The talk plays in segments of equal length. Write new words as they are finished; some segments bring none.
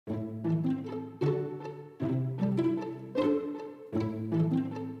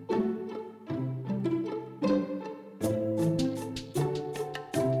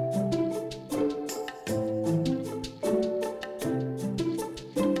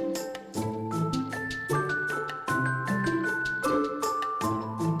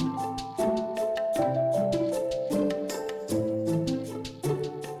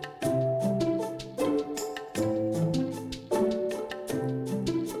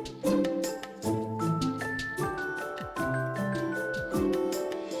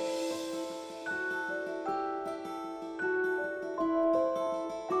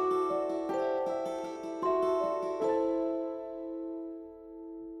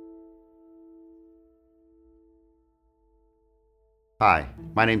Hi,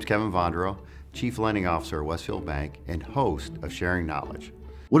 my name's Kevin Vondro, Chief Lending Officer at Westfield Bank and host of Sharing Knowledge.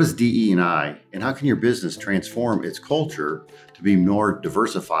 What is DE&I, and how can your business transform its culture to be more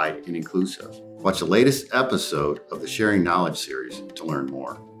diversified and inclusive? Watch the latest episode of the Sharing Knowledge series to learn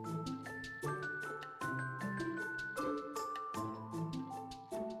more.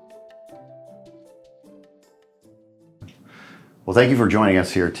 Well, thank you for joining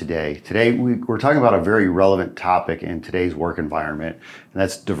us here today. Today, we're talking about a very relevant topic in today's work environment, and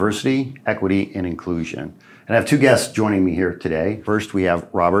that's diversity, equity, and inclusion. And I have two guests joining me here today. First, we have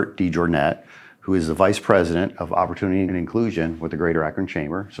Robert DeJournette, who is the Vice President of Opportunity and Inclusion with the Greater Akron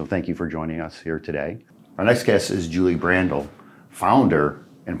Chamber. So thank you for joining us here today. Our next guest is Julie Brandel, Founder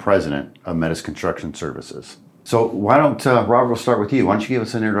and President of Metis Construction Services. So why don't, Robert, we'll start with you. Why don't you give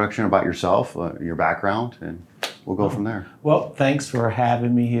us an introduction about yourself, your background, and we'll go from there. Well, thanks for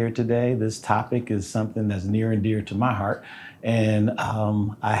having me here today. This topic is something that's near and dear to my heart. And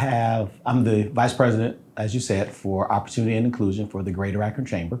I'm the Vice President, as you said, for Opportunity and Inclusion for the Greater Akron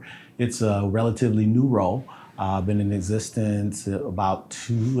Chamber. It's a relatively new role. Been in existence about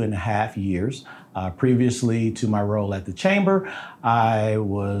 2.5 years. Previously to my role at the Chamber, I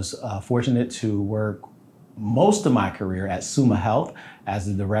was fortunate to work most of my career at Summa Health as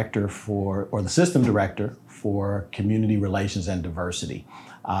the the system director for community relations and diversity.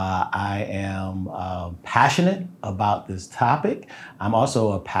 I am passionate about this topic. I'm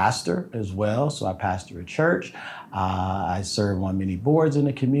also a pastor as well, so I pastor a church. I serve on many boards in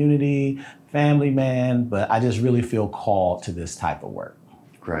the community, family man, but I just really feel called to this type of work.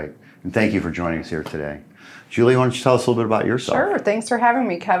 Great, and thank you for joining us here today. Julie, why don't you tell us a little bit about yourself? Sure. Thanks for having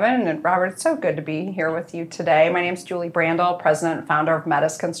me, Kevin. And Robert, it's so good to be here with you today. My name is Julie Brandel, President and Founder of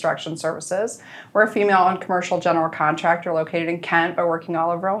Metis Construction Services. We're a female-owned commercial general contractor located in Kent, but working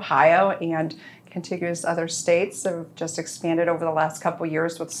all over Ohio and contiguous other states. So we've just expanded over the last couple of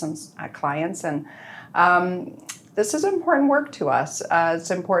years with some clients. And this is important work to us.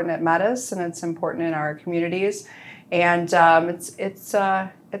 It's important at Metis, and it's important in our communities. And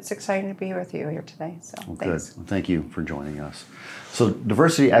it's exciting to be with you here today. So thanks. Good. Well, thank you for joining us. So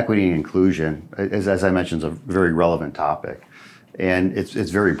diversity, equity, and inclusion, as I mentioned, is a very relevant topic. And it's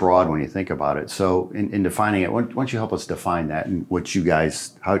very broad when you think about it. So in defining it, why don't you help us define that and what you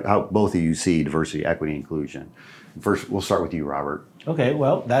guys, how both of you see diversity, equity, and inclusion? First, we'll start with you, Robert. Okay,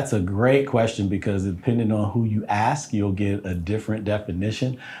 well, that's a great question because depending on who you ask, you'll get a different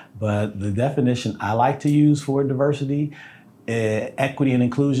definition. But the definition I like to use for diversity, equity and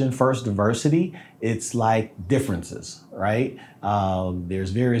inclusion, first diversity, it's like differences, right?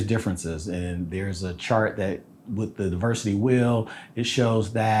 There's various differences, and there's a chart that with the diversity wheel, it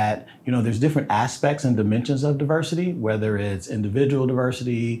shows that, there's different aspects and dimensions of diversity, whether it's individual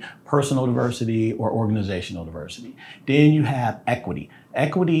diversity, personal diversity, or organizational diversity. Then you have equity.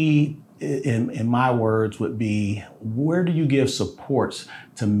 Equity, in my words, would be where do you give supports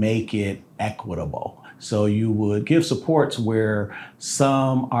to make it equitable? So you would give supports where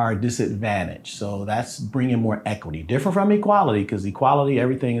some are disadvantaged. So that's bringing more equity. Different from equality, because equality,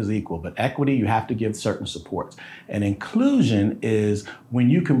 everything is equal. But equity, you have to give certain supports. And inclusion is when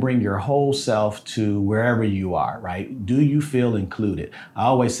you can bring your whole self to wherever you are, right? Do you feel included? I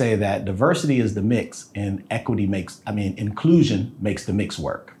always say that diversity is the mix and inclusion makes the mix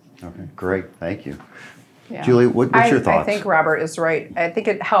work. Okay, great. Thank you. Yeah. Julie, what's your thoughts? I think Robert is right. I think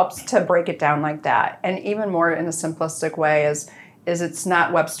it helps to break it down like that. And even more in a simplistic way is it's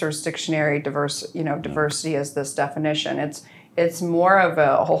not Webster's dictionary diversity as this definition. It's more of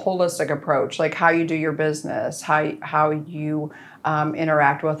a holistic approach, like how you do your business, how you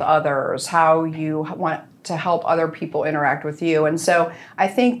interact with others, how you want to help other people interact with you. And so I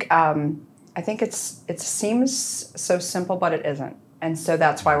think it seems so simple, but it isn't. And so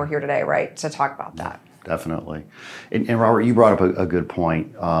that's why we're here today, right, to talk about that. Definitely. And Robert, you brought up a good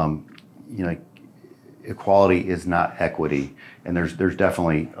point. Equality is not equity, and there's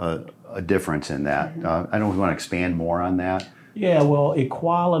definitely a difference in that. I don't know if you want to expand more on that. Yeah, well,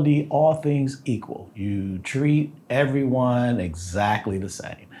 equality, all things equal. You treat everyone exactly the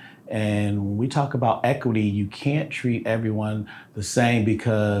same. And when we talk about equity, you can't treat everyone the same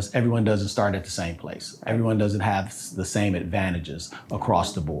because everyone doesn't start at the same place. Everyone doesn't have the same advantages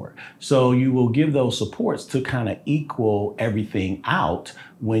across the board. So you will give those supports to kind of equal everything out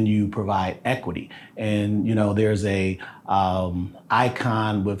when you provide equity. And, there's a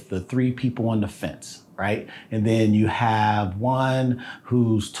icon with the 3 people on the fence, right? And then you have one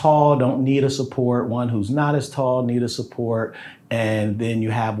who's tall, don't need a support, one who's not as tall, need a support, and then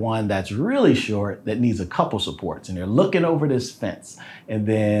you have one that's really short that needs a couple supports, and they're looking over this fence. And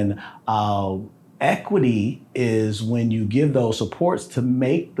then Equity is when you give those supports to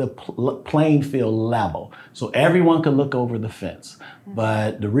make the playing field level so everyone can look over the fence.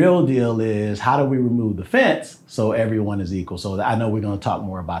 But the real deal is, how do we remove the fence so everyone is equal? So I know we're going to talk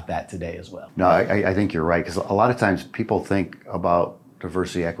more about that today as well. No, I think you're right, because a lot of times people think about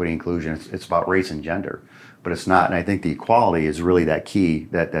diversity, equity, inclusion, it's about race and gender, but it's not. And I think the equality is really that key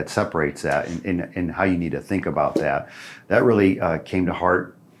that separates that, and how you need to think about that. That really came to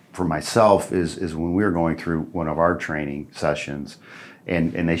heart for myself is when we were going through one of our training sessions,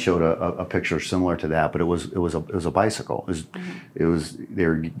 and they showed a picture similar to that, but it was a bicycle.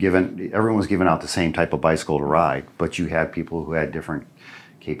 Everyone was giving out the same type of bicycle to ride, but you had people who had different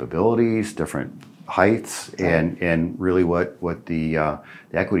capabilities, different heights, and really what the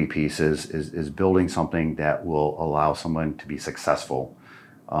equity piece is building something that will allow someone to be successful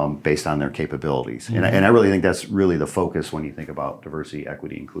based on their capabilities. And I really think that's really the focus when you think about diversity,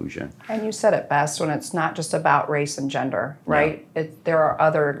 equity, inclusion. And you said it best, when it's not just about race and gender, right? Yeah. There are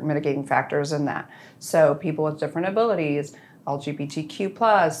other mitigating factors in that. So people with different abilities,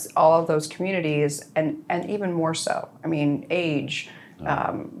 LGBTQ+, all of those communities, and even more so. I mean, age,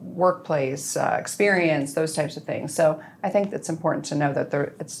 workplace, experience, those types of things. So I think it's important to know that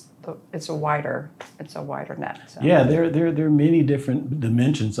it's a wider net. So. Yeah, there are many different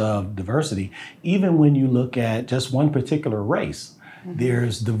dimensions of diversity. Even when you look at just one particular race,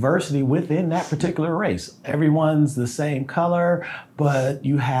 there's diversity within that particular race. Everyone's the same color, but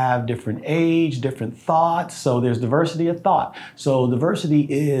you have different age, different thoughts. So there's diversity of thought. So diversity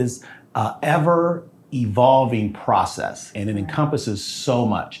is ever evolving process, and it encompasses so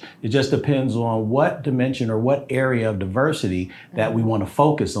much. It just depends on what dimension or what area of diversity that we want to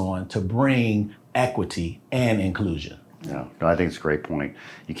focus on to bring equity and inclusion. Yeah, no, I think it's a great point.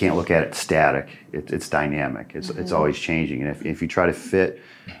 You can't look at it static. It's dynamic. It's always changing. And if you try to fit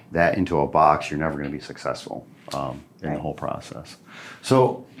that into a box, you're never going to be successful in the whole process.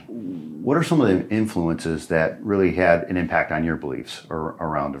 So what are some of the influences that really had an impact on your beliefs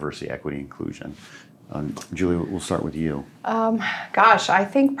around diversity, equity, inclusion? Julie, we'll start with you. I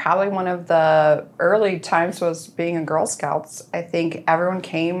think probably one of the early times was being in Girl Scouts. I think everyone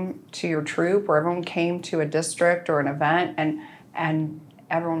came to your troop, or everyone came to a district or an event, and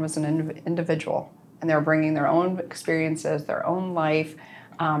everyone was an individual, and they were bringing their own experiences, their own life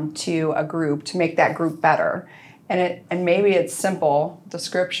to a group to make that group better. And maybe it's simple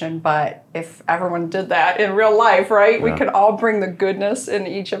description, but if everyone did that in real life, right, we could all bring the goodness in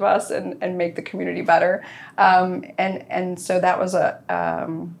each of us and make the community better. And so that was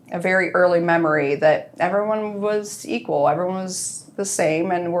a very early memory that everyone was equal, everyone was the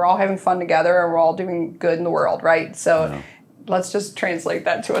same, and we're all having fun together, and we're all doing good in the world, right? So let's just translate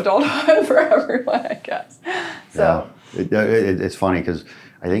that to adulthood for everyone, I guess. So it's funny because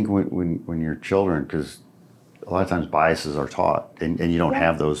I think when you're children, because a lot of times biases are taught, and you don't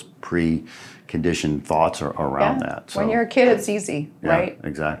have those pre-conditioned thoughts around that. So, when you're a kid, it's easy, right?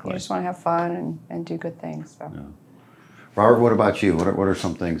 Exactly. You just want to have fun and do good things. So. Yeah. Robert, what about you? What are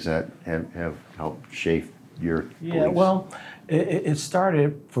some things that have helped shape your beliefs? Well, it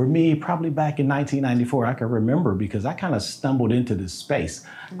started for me probably back in 1994. I can remember because I kind of stumbled into this space.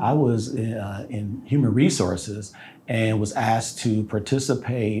 I was in human resources and was asked to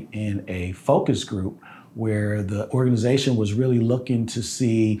participate in a focus group where the organization was really looking to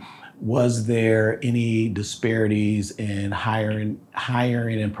see, was there any disparities in hiring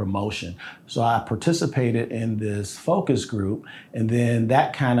and promotion. So I participated in this focus group, and then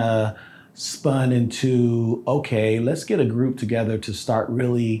that kind of spun into, okay, let's get a group together to start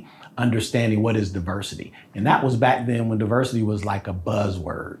really understanding what is diversity. And that was back then when diversity was like a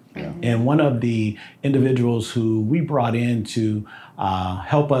buzzword. Yeah. And one of the individuals who we brought in to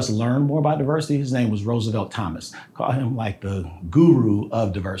help us learn more about diversity, his name was Roosevelt Thomas. Call him like the guru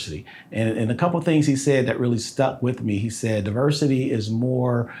of diversity. And a couple of things he said that really stuck with me. He said diversity is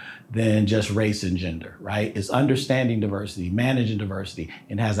more than just race and gender, right? It's understanding diversity, managing diversity,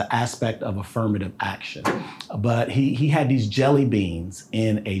 and has an aspect of affirmative action. But he had these jelly beans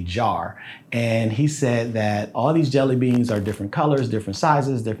in a jar, and he said that all these jelly beans are different colors, different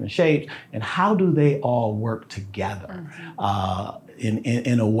sizes, different shapes, and how do they all work together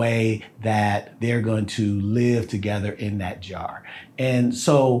in a way that they're going to live together in that jar? And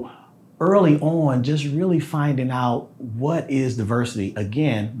so early on, just really finding out what is diversity.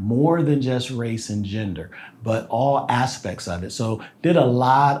 Again, more than just race and gender, but all aspects of it. So did a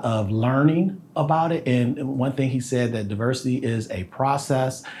lot of learning about it. And one thing he said, that diversity is a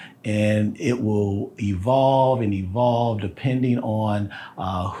process, and it will evolve and evolve depending on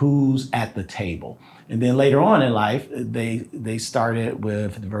who's at the table. And then later on in life, they started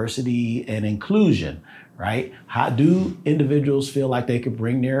with diversity and inclusion, right? How do individuals feel like they could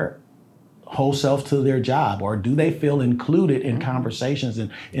bring their whole self to their job, or do they feel included in conversations and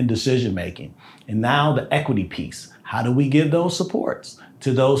in decision making? And now the equity piece. How do we give those supports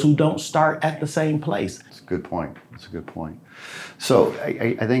to those who don't start at the same place? That's a good point. That's a good point. So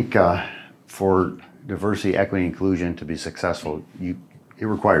I think for diversity, equity, inclusion to be successful, it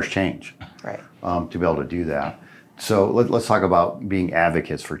requires change, Right. To be able to do that. So let's talk about being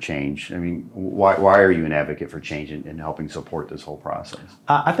advocates for change. I mean, why are you an advocate for change and helping support this whole process?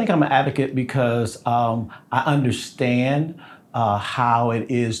 I think I'm an advocate because I understand how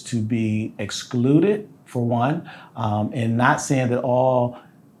it is to be excluded, for one, and not saying that all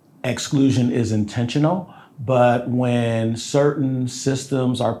exclusion is intentional. But when certain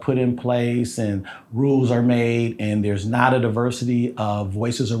systems are put in place and rules are made and there's not a diversity of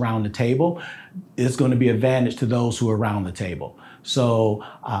voices around the table, it's going to be an advantage to those who are around the table. So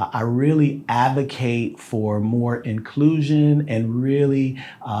I really advocate for more inclusion and really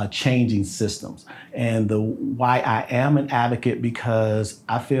changing systems. And why I am an advocate, because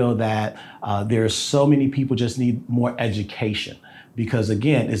I feel that there's so many people just need more education. Because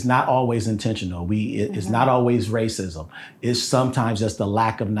again, it's not always intentional. It's not always racism. It's sometimes just the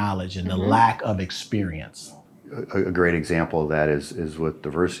lack of knowledge and the lack of experience. A great example of that is with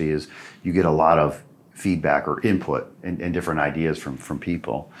diversity is you get a lot of feedback or input and different ideas from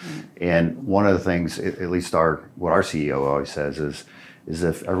people. And one of the things, at least what our CEO always says is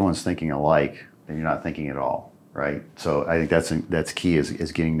if everyone's thinking alike, then you're not thinking at all, right? So I think that's key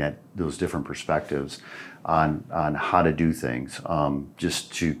is getting those different perspectives on how to do things.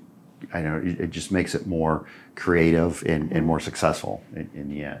 It just makes it more creative and more successful in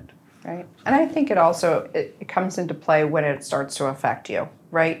the end. Right. And I think it comes into play when it starts to affect you,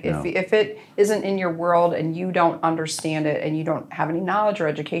 right? Yeah. If it isn't in your world and you don't understand it and you don't have any knowledge or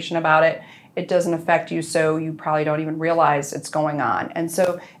education about it, it doesn't affect you, so you probably don't even realize it's going on. And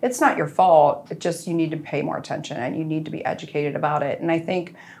so it's not your fault. It just, you need to pay more attention and you need to be educated about it. And I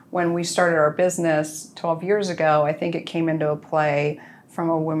think when we started our business 12 years ago, I think it came into play from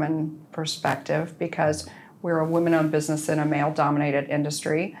a women perspective because we're a women-owned business in a male-dominated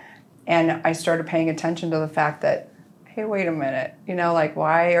industry. And I started paying attention to the fact that, hey, wait a minute,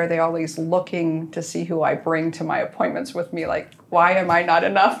 why are they always looking to see who I bring to my appointments with me? Like, why am I not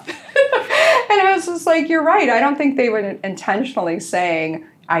enough? And I was just like, you're right. I don't think they were intentionally saying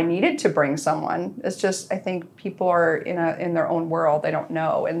I needed to bring someone. It's just, I think people are in their own world. They don't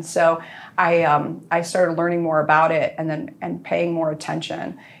know. And so I started learning more about it and paying more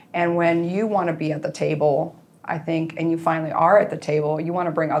attention. And when you want to be at the table, I think, and you finally are at the table, you want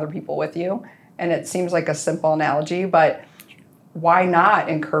to bring other people with you. And it seems like a simple analogy, but why not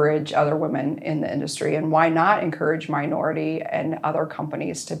encourage other women in the industry? And why not encourage minority and other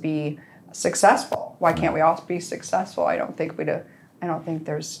companies to be successful? Why can't we all be successful? I don't think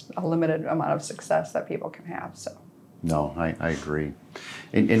there's a limited amount of success that people can have. So. No, I agree.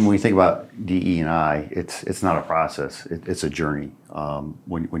 And when we think about DE&I, it's not a process. It's a journey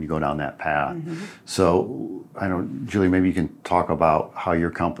when you go down that path. So I know, Julie, maybe you can talk about how your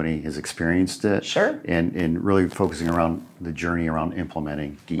company has experienced it. Sure. And really focusing around the journey around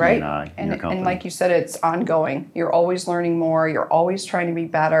implementing DE&I in your company. And like you said, it's ongoing. You're always learning more. You're always trying to be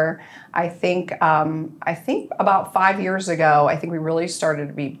better. I think about 5 years ago, I think we really started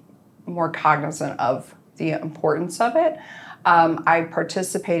to be more cognizant of the importance of it. I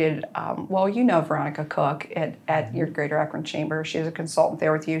participated, Veronica Cook at your Greater Akron Chamber. She's a consultant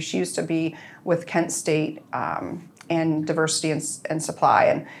there with you. She used to be with Kent State and Diversity and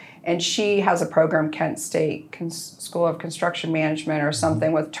Supply. And she has a program, Kent State School of Construction Management or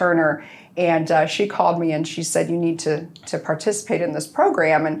something with Turner. And she called me and she said, you need to participate in this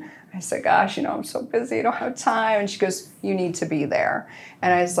program. And I said, gosh, I'm so busy, I don't have time. And she goes, you need to be there.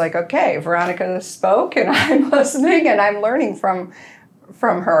 And I was like, okay, Veronica spoke and I'm listening and I'm learning from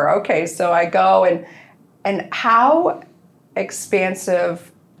her. Okay, so I go and how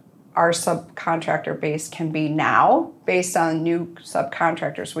expansive our subcontractor base can be now based on new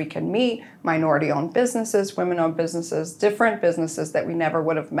subcontractors we can meet, minority-owned businesses, women-owned businesses, different businesses that we never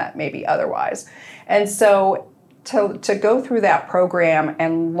would have met maybe otherwise. And so to go through that program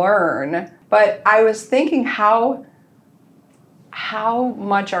and learn, but I was thinking how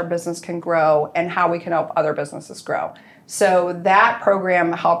much our business can grow and how we can help other businesses grow. So that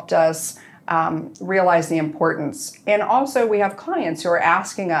program helped us realize the importance. And also we have clients who are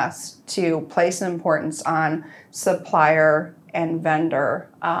asking us to place an importance on supplier and vendor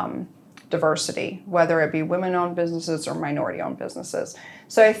diversity, whether it be women-owned businesses or minority-owned businesses.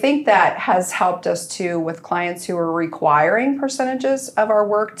 So I think that has helped us too with clients who are requiring percentages of our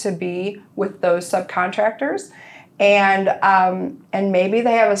work to be with those subcontractors. And maybe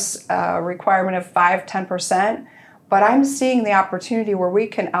they have a requirement of 5-10%, but I'm seeing the opportunity where we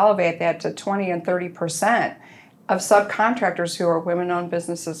can elevate that to 20 and 30% of subcontractors who are women-owned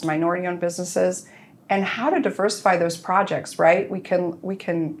businesses, minority-owned businesses, and how to diversify those projects, right? We can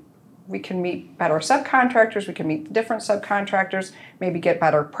meet better subcontractors, we can meet different subcontractors, maybe get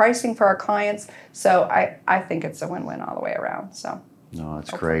better pricing for our clients. So I think it's a win-win all the way around. So. No,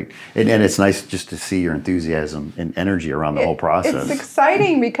 that's great. And it's nice just to see your enthusiasm and energy around the whole process. It's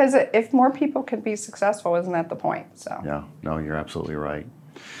exciting because if more people can be successful, isn't that the point? So. Yeah, no, you're absolutely right.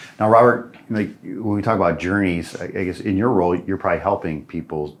 Now, Robert, like when we talk about journeys, I guess in your role, you're probably helping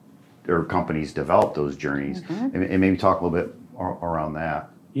people or companies develop those journeys, and maybe talk a little bit around that.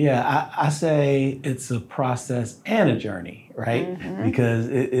 Yeah, I say it's a process and a journey, right? Because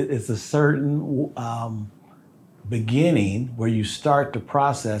it's a certain beginning where you start the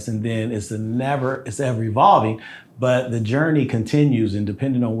process, and then it's ever evolving, but the journey continues, and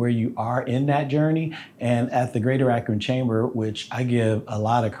depending on where you are in that journey. And at the Greater Akron Chamber, which I give a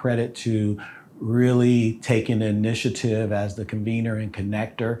lot of credit to, really taking the initiative as the convener and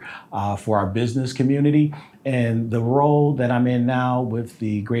connector for our business community. And the role that I'm in now with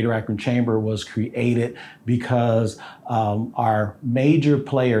the Greater Akron Chamber was created because our major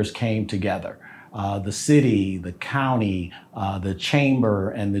players came together. The city, the county, the chamber,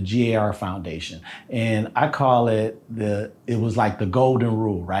 and the GAR Foundation. And I call it was like the golden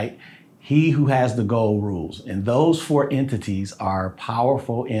rule, right? He who has the gold rules. And those 4 entities are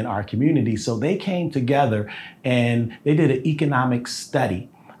powerful in our community. So they came together and they did an economic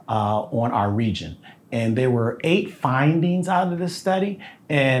study on our region. And there were 8 findings out of this study.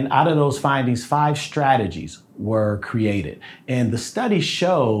 And out of those findings, 5 strategies were created. And the study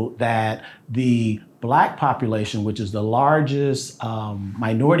showed that the Black population, which is the largest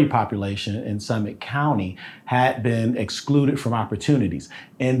minority population in Summit County, had been excluded from opportunities.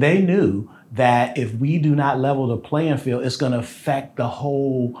 And they knew that if we do not level the playing field, it's going to affect the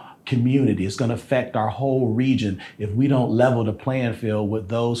whole community. It's going to affect our whole region if we don't level the playing field with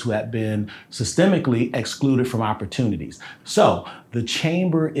those who have been systemically excluded from opportunities. So the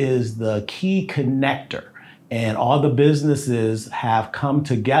chamber is the key connector, and all the businesses have come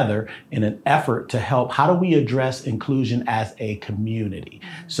together in an effort to help. How do we address inclusion as a community?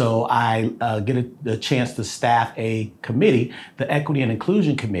 So I get a chance to staff a committee, the Equity and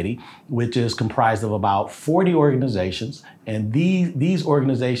Inclusion Committee, which is comprised of about 40 organizations. And these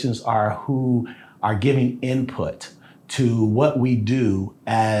organizations are who are giving input to what we do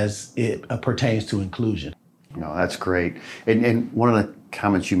as it pertains to inclusion. No, that's great. And one of the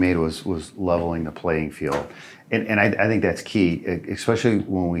comments you made was leveling the playing field. And I think that's key, especially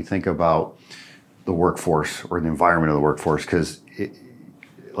when we think about the workforce or the environment of the workforce, because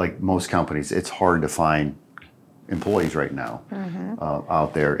like most companies, it's hard to find employees right now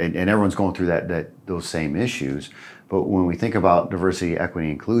out there. And everyone's going through those same issues. But when we think about diversity, equity,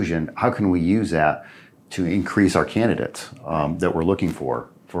 inclusion, how can we use that to increase our candidates that we're looking for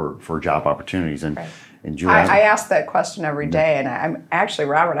job opportunities? And Julie, I ask that question every day, and I'm actually,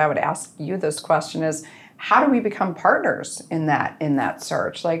 Robert, I would ask you this question: is how do we become partners in that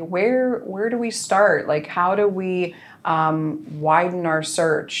search? Like where do we start? Like how do we widen our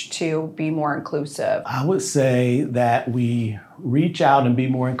search to be more inclusive? I would say that we reach out and be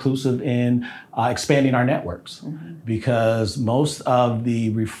more inclusive in expanding our networks, because most of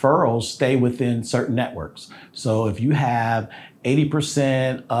the referrals stay within certain networks. So if you have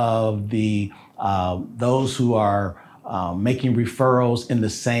 80% of the those who are making referrals in the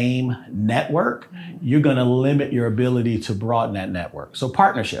same network, you're going to limit your ability to broaden that network. So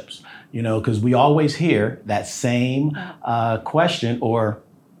partnerships, because we always hear that same question, or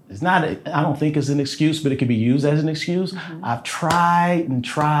it's not, I don't think it's an excuse, but it can be used as an excuse. I've tried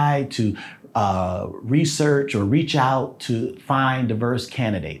to research or reach out to find diverse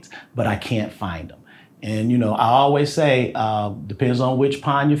candidates, but I can't find them. And, I always say, depends on which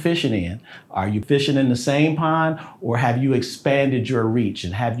pond you're fishing in. Are you fishing in the same pond, or have you expanded your reach?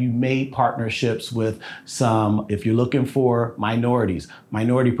 And have you made partnerships with some, if you're looking for minorities,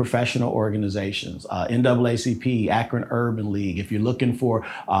 minority professional organizations, NAACP, Akron Urban League. If you're looking for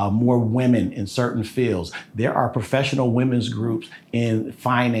more women in certain fields, there are professional women's groups in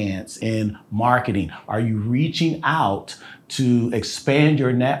finance, in marketing. Are you reaching out to expand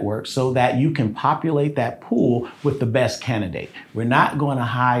your network so that you can populate that pool with the best candidate? We're not going to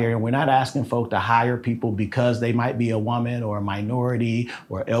hire, and we're not asking asking folk to hire people because they might be a woman or a minority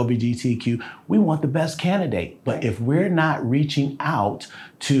or LGBTQ. We want the best candidate. But if we're not reaching out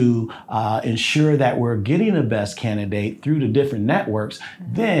to ensure that we're getting the best candidate through the different networks,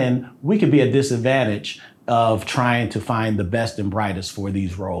 then we could be at disadvantage of trying to find the best and brightest for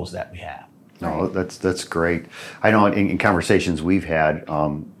these roles that we have. No, that's great. I know in conversations we've had,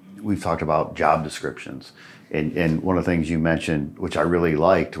 we've talked about job descriptions. And one of the things you mentioned, which I really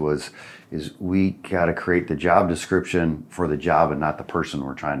liked, is we got to create the job description for the job and not the person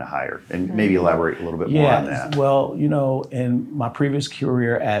we're trying to hire. And maybe elaborate a little bit more on that. Well, in my previous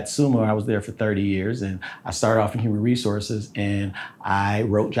career at Sumo, I was there for 30 years, and I started off in human resources, and I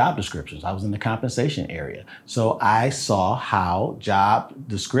wrote job descriptions. I was in the compensation area. So I saw how job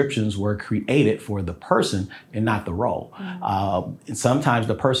descriptions were created for the person and not the role. And sometimes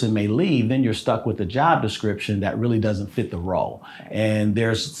the person may leave, then you're stuck with a job description that really doesn't fit the role. And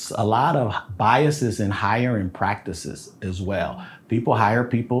there's a lot of biases in hiring practices as well. People hire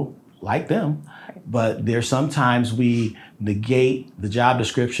people like them, but there's sometimes we negate the job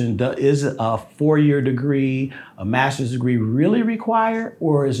description. Is a 4-year degree, a master's degree really required,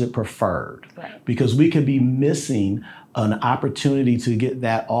 or is it preferred? Right. Because we could be missing an opportunity to get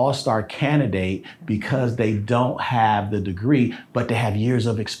that all-star candidate because they don't have the degree, but they have years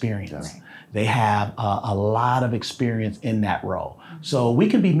of experience. Right. They have a lot of experience in that role. So we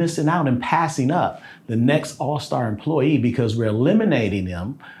could be missing out and passing up the next all-star employee because we're eliminating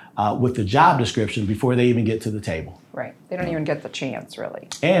them with the job description before they even get to the table. Right. They don't even get the chance, really.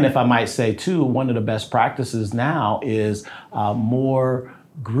 And if I might say, too, one of the best practices now is more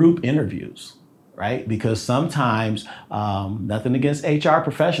group interviews. Right? Because sometimes, nothing against HR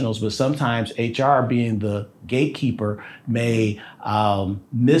professionals, but sometimes HR being the gatekeeper may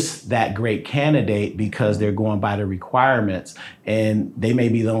miss that great candidate because they're going by the requirements and they may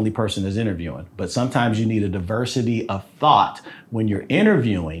be the only person that's interviewing. But sometimes you need a diversity of thought when you're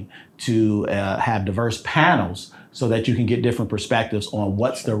interviewing to have diverse panels so that you can get different perspectives on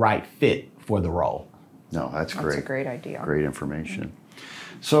what's the right fit for the role. No, that's great. That's a great idea. Great information.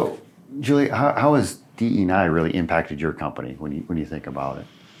 So, Julie, how has DE&I really impacted your company when you think about it?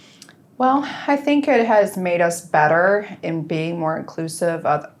 Well, I think it has made us better in being more inclusive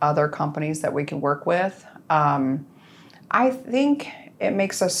of other companies that we can work with. I think it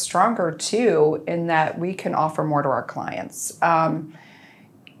makes us stronger, too, in that we can offer more to our clients.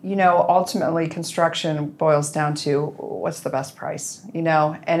 Ultimately, construction boils down to what's the best price,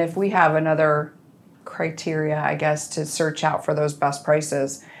 and if we have another criteria, I guess, to search out for those best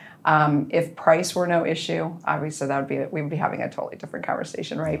prices. If price were no issue, obviously we would be having a totally different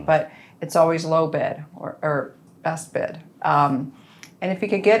conversation, right? But it's always low bid or best bid. And if you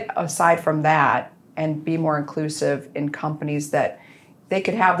could get aside from that and be more inclusive in companies that they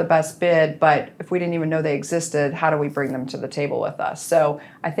could have the best bid, but if we didn't even know they existed, how do we bring them to the table with us? So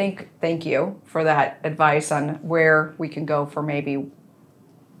I think, thank you for that advice on where we can go for maybe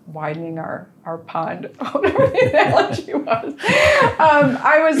widening our pond, whatever the analogy was.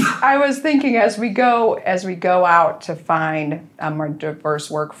 I was thinking as we go out to find a more diverse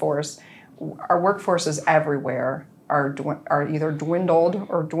workforce, our workforce is everywhere are either dwindled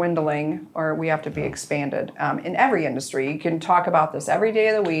or dwindling, or we have to be expanded in every industry. You can talk about this every day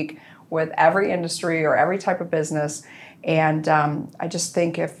of the week with every industry or every type of business. And I just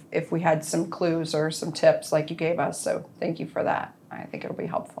think if we had some clues or some tips like you gave us, so thank you for that. I think it'll be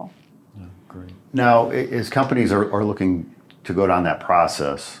helpful. Yeah, great. Now, as companies are looking to go down that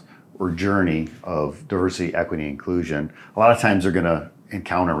process or journey of diversity, equity, inclusion, a lot of times they're going to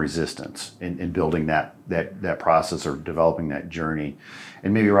encounter resistance in building that process or developing that journey.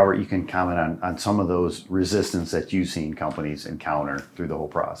 And maybe, Robert, you can comment on some of those resistance that you've seen companies encounter through the whole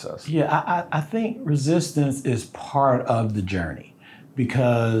process. Yeah, I think resistance is part of the journey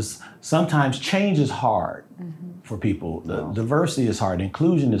because sometimes change is hard. For people. Diversity is hard,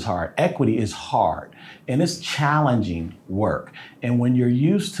 inclusion is hard, equity is hard, and it's challenging work. And when you're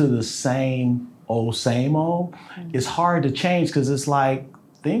used to the same old, it's hard to change because it's like,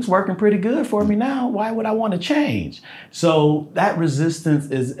 things working pretty good for me now, why would I want to change? So that resistance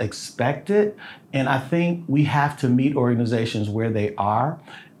is expected, and I think we have to meet organizations where they are.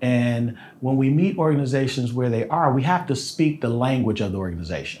 And when we meet organizations where they are, we have to speak the language of the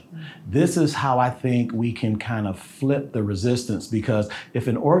organization. This is how I think we can kind of flip the resistance, because if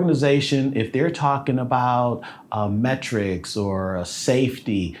an organization, if they're talking about metrics or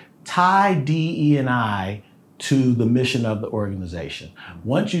safety, tie DE&I to the mission of the organization.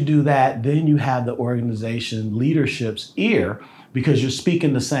 Once you do that, then you have the organization leadership's ear because you're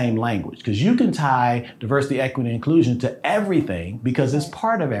speaking the same language. Because you can tie diversity, equity, and inclusion to everything because it's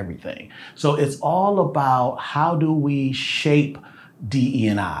part of everything. So it's all about how do we shape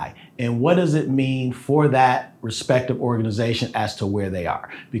DE&I and what does it mean for that respective organization as to where they are.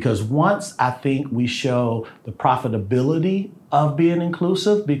 Because once I think we show the profitability of being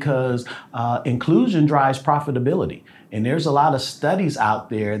inclusive, because inclusion drives profitability. And there's a lot of studies out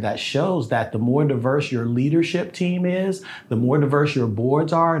there that shows that the more diverse your leadership team is, the more diverse your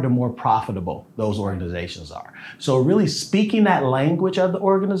boards are, the more profitable those organizations are. So really speaking that language of the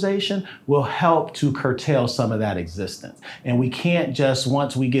organization will help to curtail some of that existence. And we can't just,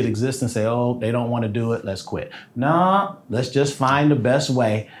 once we get existence, say, oh, they don't want to do it, let's quit. No, let's just find the best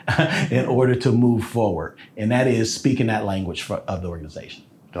way in order to move forward. And that is speaking that language of the organization.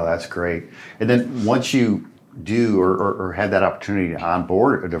 No, that's great. And then once you do or have that opportunity to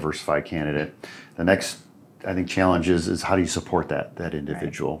onboard a diversified candidate, the next, I think, challenge is how do you support that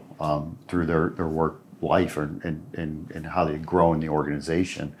individual through their work life and how they grow in the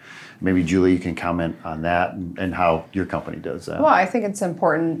organization. Maybe Julie, you can comment on that and how your company does that. Well, I think it's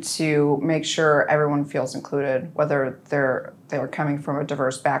important to make sure everyone feels included, whether they're coming from a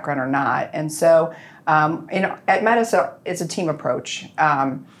diverse background or not. And so, at Metis, it's a team approach.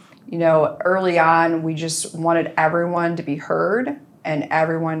 Early on, we just wanted everyone to be heard and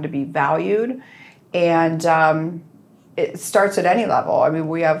everyone to be valued. And it starts at any level. I mean,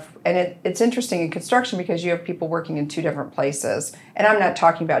 it's interesting in construction because you have people working in two different places. And I'm not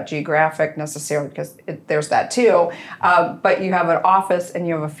talking about geographic necessarily because there's that too. But you have an office and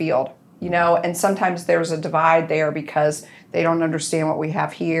you have a field, and sometimes there's a divide there because they don't understand what we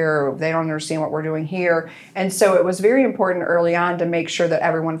have here, or they don't understand what we're doing here. And so it was very important early on to make sure that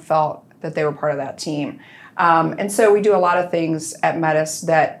everyone felt that they were part of that team. And so we do a lot of things at Metis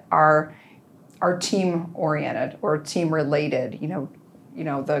that are team oriented or team related,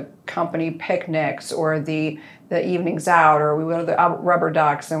 the company picnics or the evenings out, or we go to the rubber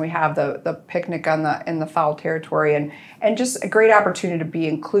ducks and we have the picnic in the foul territory, and just a great opportunity to be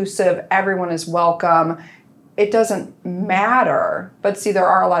inclusive. Everyone is welcome. It doesn't matter, but see, there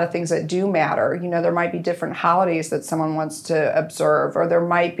are a lot of things that do matter. There might be different holidays that someone wants to observe, or there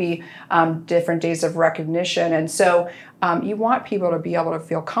might be different days of recognition. And so you want people to be able to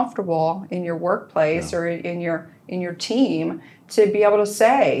feel comfortable in your workplace or in your team to be able to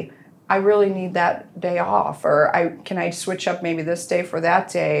say, I really need that day off, or can I switch up maybe this day for that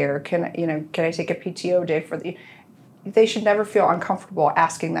day, or can I take a PTO day for they should never feel uncomfortable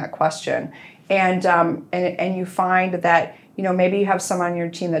asking that question. And you find that, maybe you have someone on your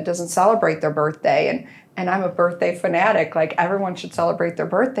team that doesn't celebrate their birthday, and I'm a birthday fanatic, like everyone should celebrate their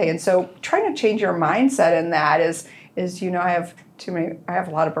birthday. And so trying to change your mindset in that is I have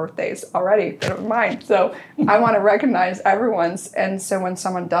a lot of birthdays already that are mine. So I want to recognize everyone's. And so when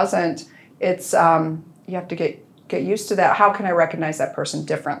someone doesn't, it's, you have to get used to that. How can I recognize that person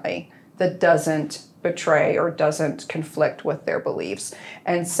differently that doesn't betray or doesn't conflict with their beliefs?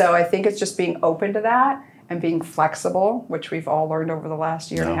 And so I think it's just being open to that and being flexible, which we've all learned over the last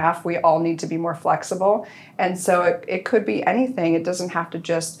year and a half. We all need to be more flexible. And so it could be anything. It doesn't have to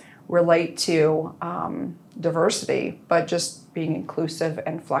just relate to diversity, but just being inclusive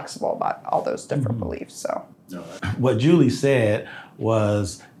and flexible about all those different beliefs. So what Julie said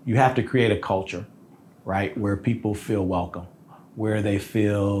was you have to create a culture, right, where people feel welcome, where they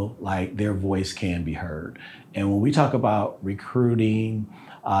feel like their voice can be heard. And when we talk about recruiting,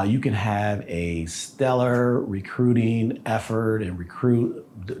 you can have a stellar recruiting effort and recruit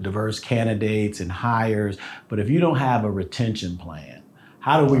diverse candidates and hires, but if you don't have a retention plan,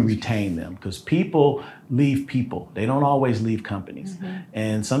 how do we retain them? Because people leave people. They don't always leave companies.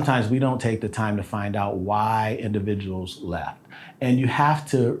 And sometimes we don't take the time to find out why individuals left. And you have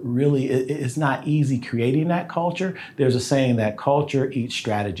to really, it's not easy creating that culture. There's a saying that culture eats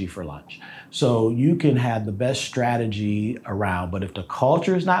strategy for lunch. So you can have the best strategy around, but if the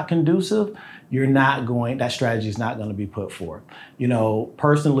culture is not conducive, that strategy is not going to be put forth.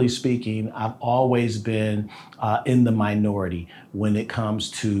 Personally speaking, I've always been in the minority when it comes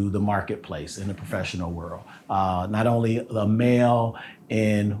to the marketplace in the professional world. Not only a male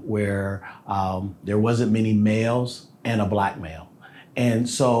in where there wasn't many males and a black male. And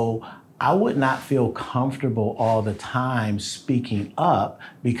so I would not feel comfortable all the time speaking up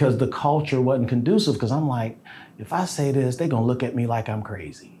because the culture wasn't conducive, because I'm like, if I say this, they're going to look at me like I'm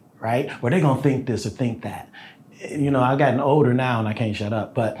crazy, right? Or they're going to think this or think that. I've gotten older now and I can't shut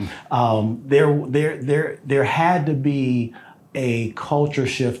up, but there had to be a culture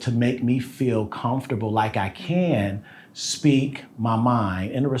shift to make me feel comfortable, like I can speak my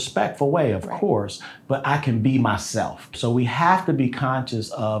mind in a respectful way, of course, but I can be myself. So we have to be conscious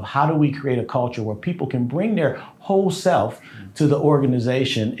of how do we create a culture where people can bring their whole self to the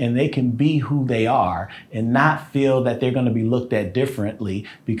organization and they can be who they are and not feel that they're going to be looked at differently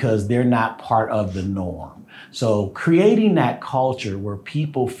because they're not part of the norm. So creating that culture where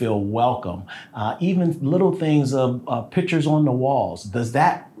people feel welcome, even little things of pictures on the walls, does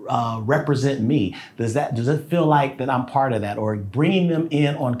that represent me? Does it feel like that I'm part of that? Or bringing them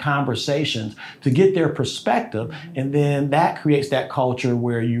in on conversations to get their perspective, and then that creates that culture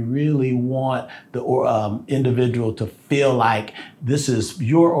where you really want the individual to feel like this is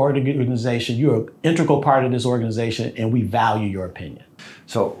your organization, you're an integral part of this organization, and we value your opinion.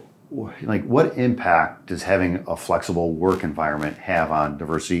 So, like, what impact does having a flexible work environment have on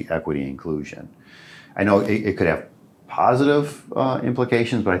diversity, equity, and inclusion? I know it could have positive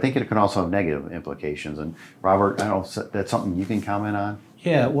implications, but I think it can also have negative implications. And Robert, I don't know if that's something you can comment on?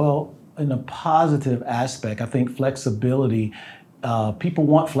 Yeah, well, in a positive aspect, I think flexibility, people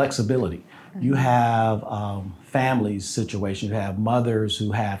want flexibility. You have families situation, you have mothers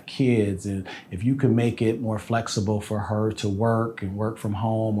who have kids, and if you can make it more flexible for her to work and work from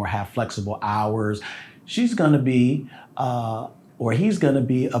home or have flexible hours, she's going to be or he's going to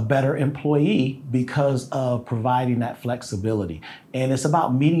be a better employee because of providing that flexibility. And it's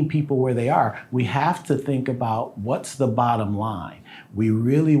about meeting people where they are. We have to think about what's the bottom line. We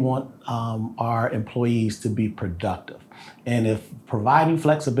really want our employees to be productive. And if providing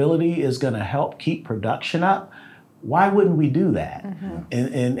flexibility is going to help keep production up, why wouldn't we do that?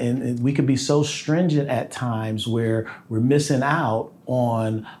 And we could be so stringent at times where we're missing out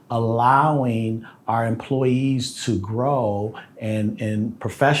on allowing our employees to grow and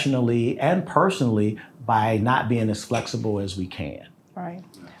professionally and personally by not being as flexible as we can. Right.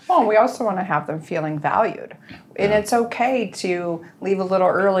 Well, and we also want to have them feeling valued. And it's okay to leave a little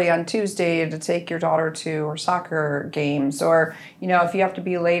early on Tuesday to take your daughter to her soccer games, or, if you have to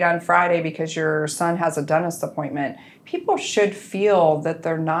be late on Friday because your son has a dentist appointment. People should feel that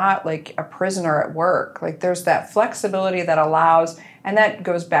they're not like a prisoner at work. Like, there's that flexibility that allows, and that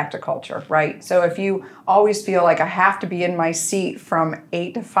goes back to culture, right? So if you always feel like I have to be in my seat from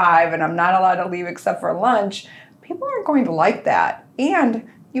 8 to 5 and I'm not allowed to leave except for lunch, people aren't going to like that. And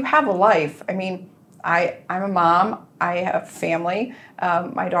you have a life. I mean, I'm a mom. I have family.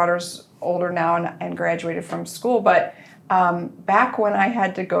 My daughter's older now and graduated from school. But back when I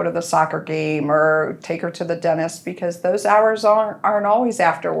had to go to the soccer game or take her to the dentist, because those hours aren't always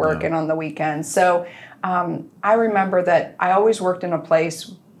after work and on the weekends. So I remember that I always worked in a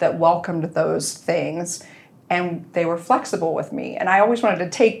place that welcomed those things, and they were flexible with me. And I always wanted to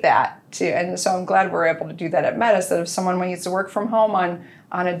take that too. And so I'm glad we're able to do that at Metis, that if someone needs to work from home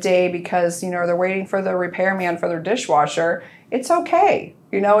on a day because, they're waiting for the repairman for their dishwasher, it's okay.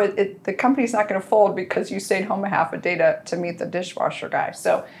 The company's not going to fold because you stayed home a half a day to meet the dishwasher guy.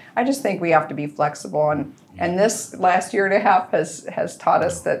 So I just think we have to be flexible. And this last year and a half has taught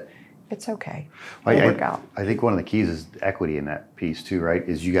us that it's okay. It'll work out. I think one of the keys is equity in that piece too, right?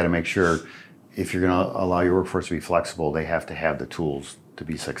 Is you got to make sure if you're going to allow your workforce to be flexible, they have to have the tools to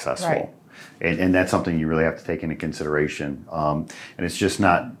be successful. Right. And that's something you really have to take into consideration. And it's just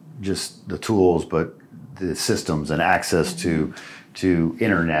not just the tools, but the systems and access to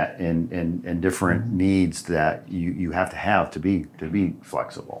internet and different needs that you have to be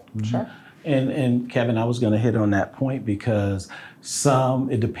flexible. Sure. And Kevin, I was going to hit on that point because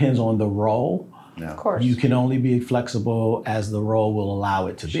it depends on the role. Of course. You can only be flexible as the role will allow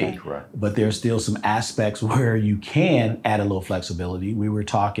it to be. Correct. But there's still some aspects where you can add a little flexibility. We were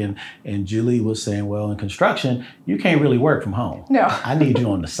talking, and Julie was saying, well, in construction, you can't really work from home. No. I need you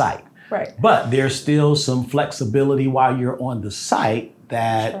on the site. Right. But there's still some flexibility while you're on the site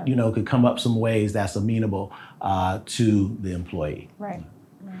that, could come up some ways that's amenable to the employee. Right.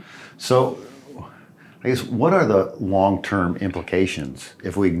 So I guess what are the long-term implications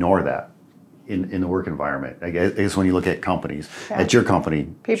if we ignore that in the work environment? I guess when you look at companies, at your company.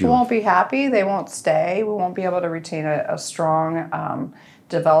 People won't be happy. They won't stay. We won't be able to retain a strong,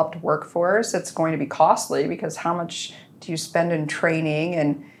 developed workforce. It's going to be costly because how much do you spend in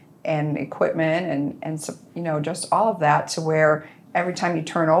training and equipment and just all of that, to where every time you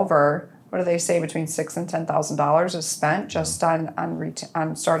turn over, what do they say, between $6,000 and $10,000 is spent just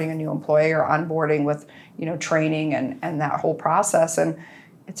on starting a new employee or onboarding with training and that whole process. And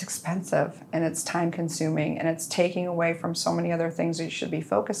it's expensive and it's time consuming and it's taking away from so many other things that you should be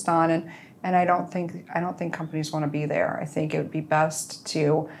focused on. And I don't think companies want to be there. I think it would be best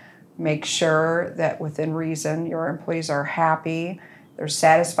to make sure that within reason your employees are happy, they're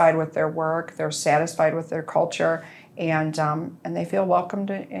satisfied with their work, they're satisfied with their culture, and they feel welcomed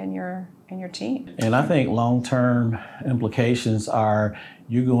in your team. And I think long-term implications are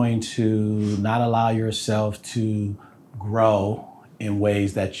you're going to not allow yourself to grow in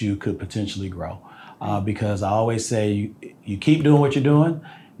ways that you could potentially grow. Because I always say you keep doing what you're doing,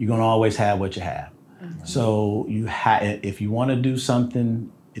 you're going to always have what you have. Mm-hmm. So if you want to do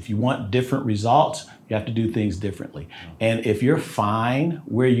something, if you want different results, you have to do things differently. And if you're fine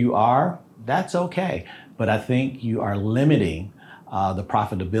where you are, that's okay. But I think you are limiting the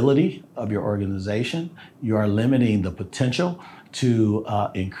profitability of your organization. You are limiting the potential to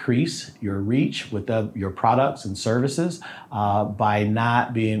increase your reach with your products and services by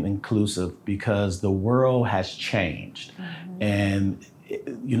not being inclusive, because the world has changed. Mm-hmm. And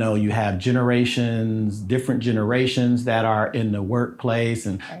you have different generations that are in the workplace,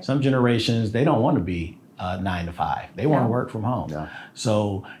 and right. Some generations, they don't want to be 9 to 5. They want to work from home. Yeah.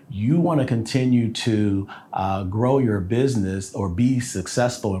 So you want to continue to grow your business or be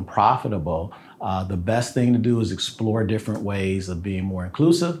successful and profitable. The best thing to do is explore different ways of being more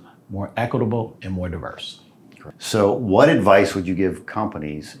inclusive, more equitable, and more diverse. So what advice would you give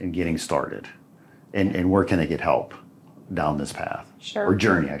companies in getting started? And where can they get help down this path? Sure. Or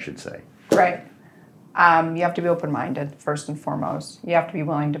journey, I should say. Right. You have to be open-minded, first and foremost. You have to be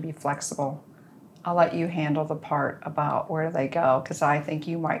willing to be flexible. I'll let you handle the part about where do they go, because I think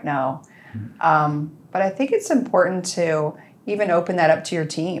you might know. Mm-hmm. But I think it's important to even open that up to your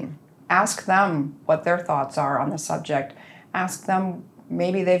team. Ask them what their thoughts are on the subject. Ask them,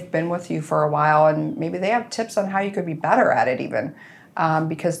 maybe they've been with you for a while and maybe they have tips on how you could be better at it even,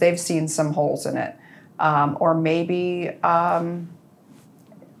 because they've seen some holes in it. Or maybe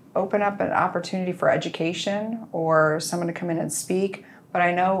open up an opportunity for education or someone to come in and speak. But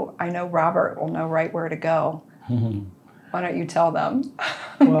I know Robert will know right where to go. Mm-hmm. Why don't you tell them?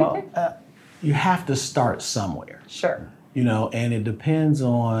 Well, you have to start somewhere. Sure. And it depends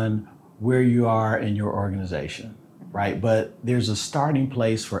on where you are in your organization, right? But there's a starting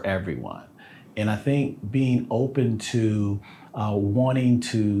place for everyone. And I think being open to wanting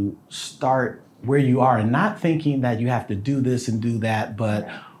to start where you are and not thinking that you have to do this and do that, but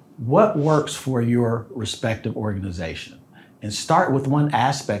what works for your respective organization. And start with one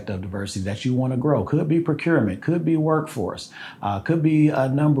aspect of diversity that you want to grow. Could be procurement, could be workforce, could be a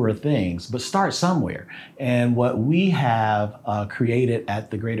number of things, but start somewhere. And what we have created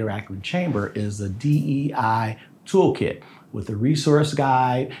at the Greater Akron Chamber is a DEI toolkit with a resource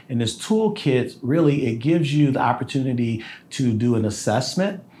guide. And this toolkit, really, it gives you the opportunity to do an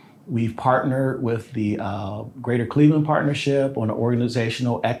assessment. We've partnered with the Greater Cleveland Partnership on an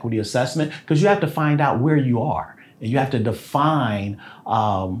organizational equity assessment, because you have to find out where you are. And you have to define,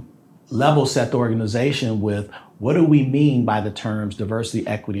 level set the organization with what do we mean by the terms diversity,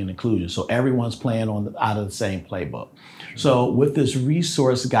 equity, and inclusion. So everyone's playing out of the same playbook. So with this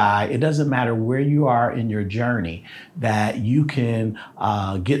resource guide, it doesn't matter where you are in your journey, that you can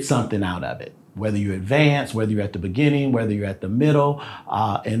get something out of it. Whether you're advanced, whether you're at the beginning, whether you're at the middle.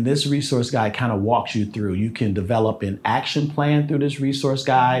 And this resource guide kind of walks you through. You can develop an action plan through this resource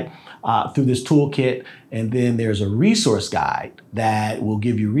guide, through this toolkit. And then there's a resource guide that will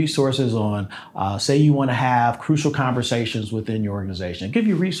give you resources on, say you want to have crucial conversations within your organization. It'll give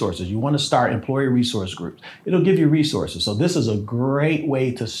you resources. You want to start employee resource groups. It'll give you resources. So this is a great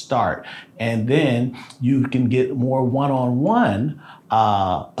way to start. And then you can get more one-on-one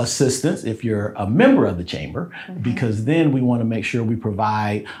assistance if you're a member of the chamber, mm-hmm. because then we want to make sure we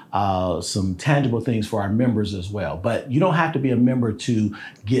provide some tangible things for our members as well. But you don't have to be a member to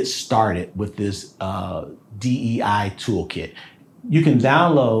get started with this DEI toolkit. You can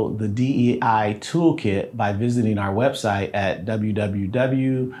download the DEI toolkit by visiting our website at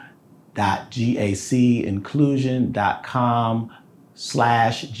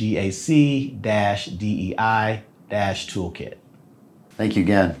www.gac-DEI-toolkit. Thank you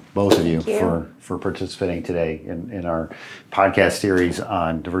again, both of you, for participating today in our podcast series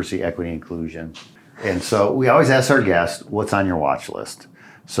on diversity, equity, and inclusion. And so we always ask our guests, what's on your watch list?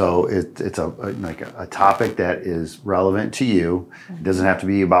 So it's a topic that is relevant to you. It doesn't have to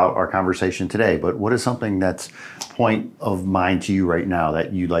be about our conversation today, but what is something that's point of mind to you right now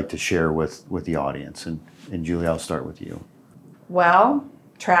that you'd like to share with the audience? And Julie, I'll start with you. Well,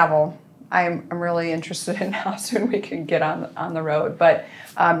 travel. I'm really interested in how soon we can get on the road. But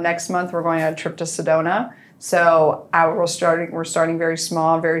next month we're going on a trip to Sedona. So we're starting very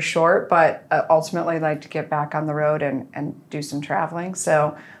small, very short, but ultimately I'd like to get back on the road and do some traveling.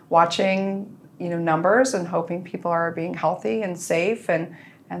 So watching numbers and hoping people are being healthy and safe and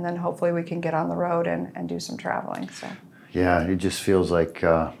and then hopefully we can get on the road and do some traveling. So. Yeah, it just feels like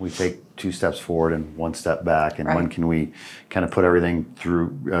we take 2 steps forward and 1 step back, and Right. when can we kind of put everything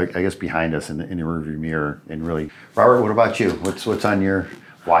through, I guess, behind us in the rearview mirror and really. Robert, what about you? What's on your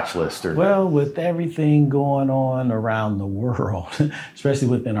watch list? Well, with everything going on around the world, especially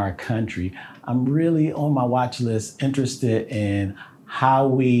within our country, I'm really on my watch list interested in how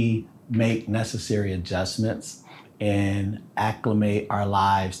we make necessary adjustments and acclimate our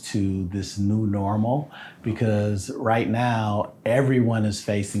lives to this new normal, because right now everyone is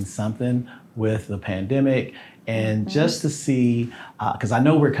facing something with the pandemic. And just to see, because I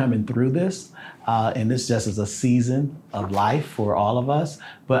know we're coming through this, and this just is a season of life for all of us,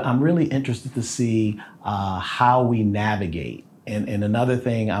 but I'm really interested to see how we navigate. And another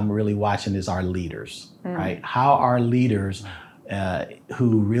thing I'm really watching is our leaders, right? How our leaders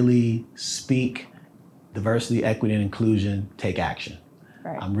who really speak diversity, equity, and inclusion take action.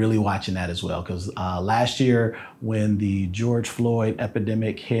 Right. I'm really watching that as well, because last year when the George Floyd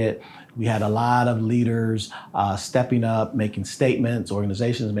epidemic hit, we had a lot of leaders stepping up, making statements,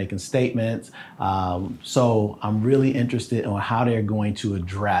 organizations making statements. So I'm really interested in how they're going to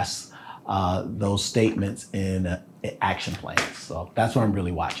address those statements in action plans. So that's what I'm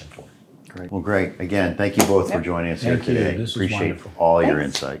really watching for. Great. Well, great. Again, thank you both for joining us here Thank you. today. This was Appreciate wonderful. all your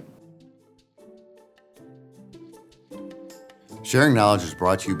Thanks. insight. Sharing Knowledge is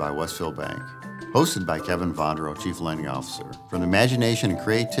brought to you by Westfield Bank. Hosted by Kevin Vondro, Chief Lending Officer. From the imagination and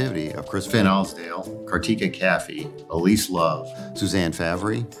creativity of Chris Van Alsdale, Kartika Caffey, Elise Love, Suzanne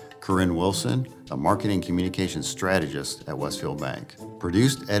Favre, Corinne Wilson, the Marketing Communications Strategist at Westfield Bank.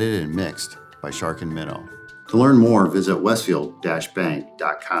 Produced, edited, and mixed by Shark and Minnow. To learn more, visit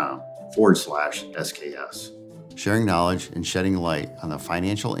westfield-bank.com/SKS. Sharing knowledge and shedding light on the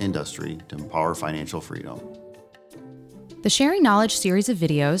financial industry to empower financial freedom. The Sharing Knowledge series of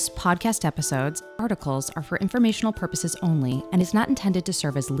videos, podcast episodes, articles are for informational purposes only and is not intended to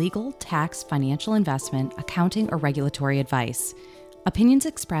serve as legal, tax, financial investment, accounting, or regulatory advice. Opinions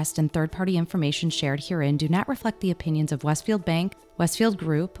expressed and third-party information shared herein do not reflect the opinions of Westfield Bank, Westfield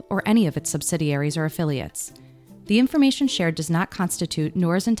Group, or any of its subsidiaries or affiliates. The information shared does not constitute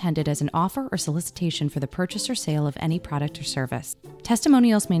nor is intended as an offer or solicitation for the purchase or sale of any product or service.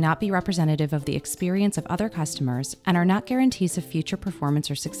 Testimonials may not be representative of the experience of other customers and are not guarantees of future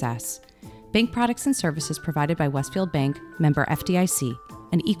performance or success. Bank products and services provided by Westfield Bank, member FDIC,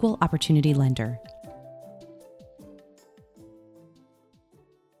 an equal opportunity lender.